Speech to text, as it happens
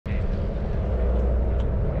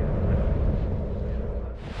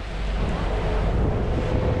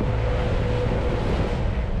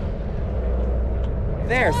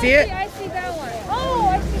There, see it? I see that one. Oh,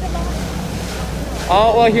 I see the bottom.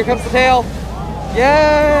 Oh, well, here comes the tail.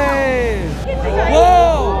 Yay!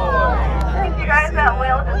 Whoa! I think you guys, that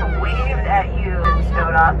whale just waved at you and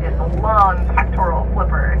showed off its long pectoral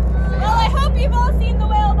flippers. Well, I hope you've all seen the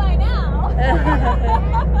whale by now.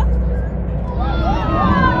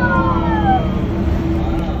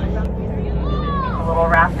 A little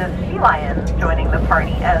raft of sea lions joining the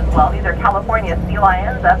party as well. These are California sea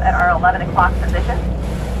lions up at our 11 o'clock position.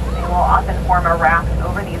 They will often form a raft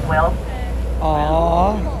over these whales.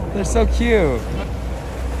 Aww, they're so cute.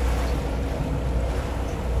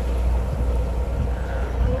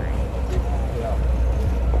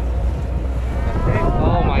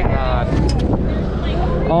 Oh my god.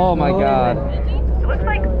 Oh my god. It looks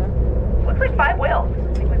like 5 whales. I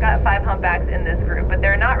think we've got 5 humpbacks in this group, but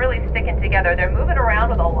they're not really sticking together. They're moving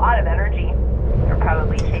around with a lot of energy. They're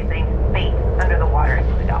probably chasing bait under the water.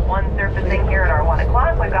 We've got one surfacing here at our 1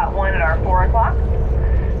 o'clock. We've got one at our 4 o'clock.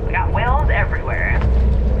 We got whales everywhere.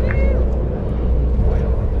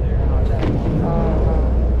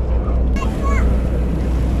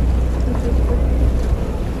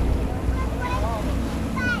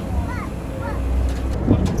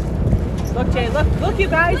 Look, Jay, look, you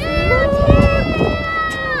guys. There.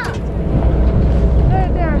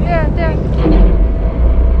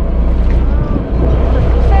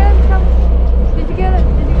 Did you get it?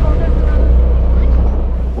 Did you hold it?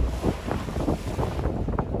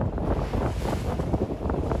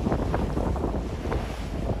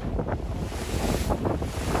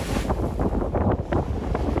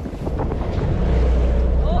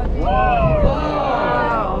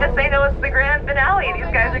 Yes, they know it's the grand finale.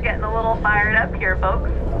 These guys are getting a little fired up here, folks.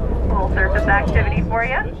 A little surface activity for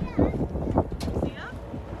you.